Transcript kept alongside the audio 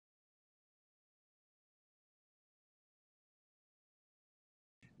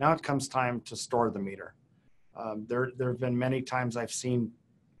Now it comes time to store the meter. There have been many times I've seen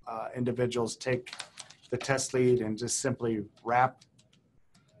individuals take the test lead and just simply wrap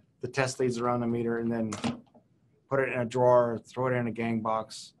the test leads around the meter and then put it in a drawer, throw it in a gang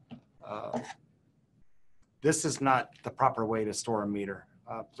box. This is not the proper way to store a meter.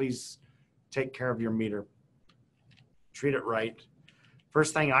 Please take care of your meter. Treat it right.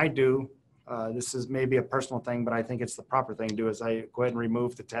 First thing I do, this is maybe a personal thing, but I think it's the proper thing to do, is I go ahead and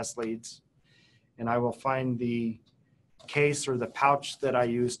remove the test leads, and I will find the case or the pouch that I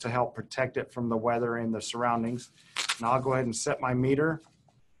use to help protect it from the weather and the surroundings. And I'll go ahead and set my meter.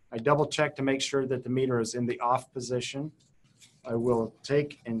 I double check to make sure that the meter is in the off position. I will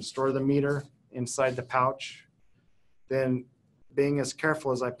take and store the meter inside the pouch. Then, being as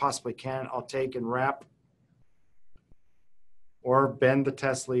careful as I possibly can, I'll take and wrap or bend the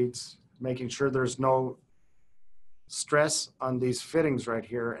test leads, making sure there's no stress on these fittings right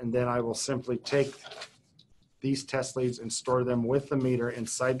here. And then I will simply take these test leads and store them with the meter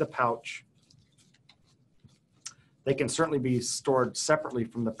inside the pouch. They can certainly be stored separately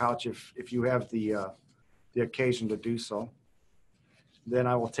from the pouch if you have the occasion to do so. Then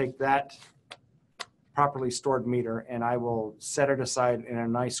I will take that properly stored meter and I will set it aside in a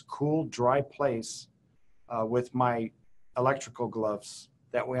nice, cool, dry place with my electrical gloves.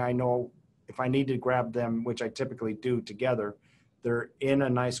 That way I know if I need to grab them, which I typically do together, they're in a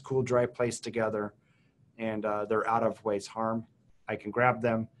nice, cool, dry place together and they're out of ways harm. I can grab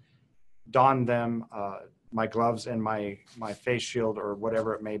them, don them, my gloves and my face shield or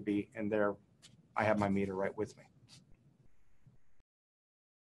whatever it may be, and there I have my meter right with me.